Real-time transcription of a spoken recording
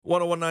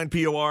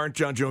1019 POR,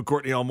 John, Joe, and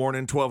Courtney all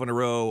morning, 12 in a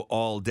row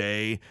all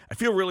day. I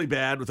feel really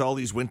bad with all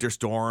these winter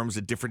storms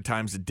at different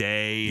times of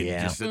day.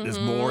 Yeah. Just that there's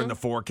more in the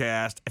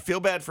forecast. I feel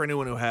bad for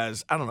anyone who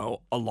has, I don't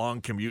know, a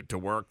long commute to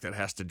work that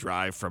has to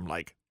drive from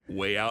like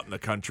way out in the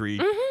country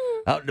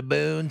Out in the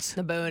boons.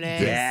 The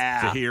bonus.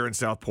 Yeah. to here in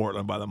South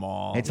Portland by the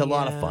mall. It's a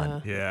lot of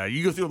fun. Yeah,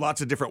 you go through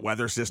lots of different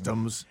weather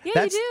systems.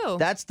 Yeah, you do.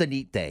 That's the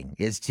neat thing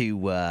is to,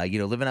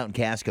 living out in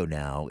Casco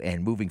now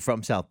and moving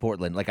from South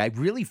Portland. Like, I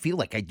really feel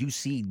like I do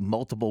see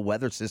multiple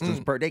weather systems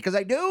per day because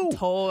I do.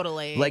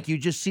 Totally. Like, you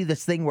just see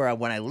this thing where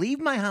when I leave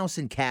my house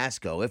in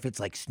Casco, if it's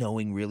like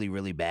snowing really,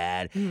 really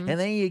bad, and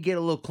then you get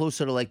a little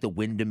closer to like the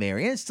Wyndham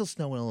area, it's still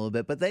snowing a little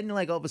bit, but then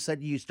like all of a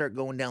sudden you start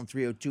going down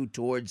 302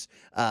 towards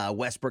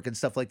Westbrook and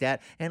stuff like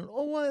that, and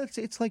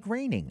it's like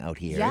raining out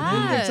here.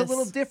 And it's a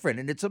little Yes. different,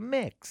 and it's a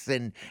mix,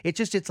 and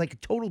it's like a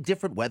total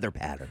different weather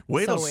pattern.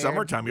 Wait So till weird.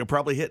 summertime. You'll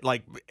probably hit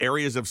like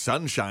areas of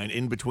sunshine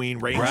in between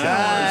rain showers.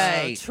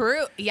 Right.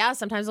 True. Yeah,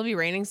 sometimes it'll be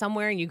raining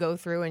somewhere and you go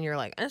through and you're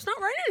like, it's not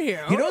raining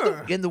here. You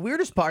know, and the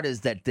weirdest part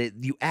is that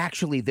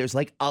there's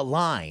like a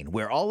line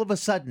where all of a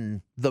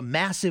sudden the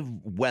massive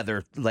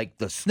weather, like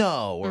the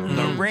snow or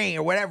the rain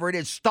or whatever it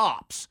is,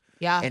 stops.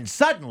 Yeah. And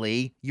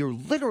suddenly you're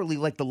literally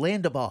like the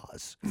land of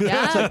Oz.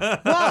 Yeah. It's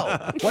like,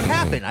 whoa, what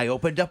happened? I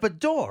opened up a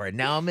door and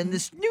now I'm in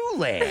this new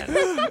land.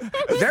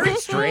 Very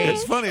strange.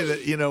 It's funny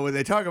that, when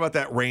they talk about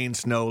that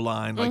rain-snow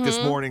line, like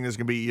this morning there's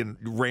going to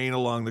be rain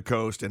along the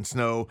coast and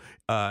snow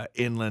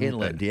inland.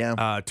 Inland,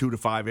 yeah. 2 to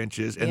 5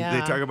 inches. And they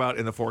Yeah. talk about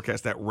in the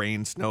forecast that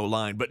rain-snow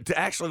line. But to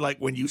actually, like,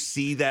 when you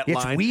see that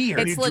It's line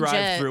weird. and you It's drive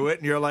legit. through it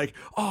and you're like,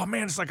 oh,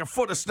 man, it's like a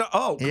foot of snow.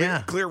 Oh,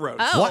 Yeah. clear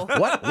roads. Oh.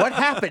 What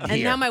happened And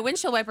here? now my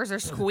windshield wipers are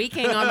squeaking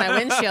on my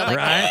windshield. Like,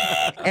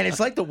 Right? And it's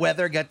like the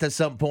weather got to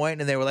some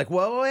point and they were like,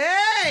 whoa,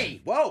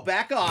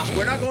 back off.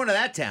 We're not going to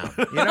that town.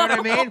 You know what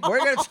I mean? We're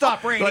going to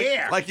stop right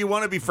here. Like you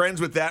want to be friends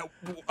with that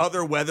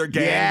other weather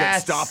gang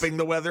Yes. that's stopping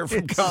the weather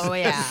from coming. Oh,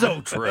 yeah.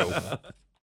 So true.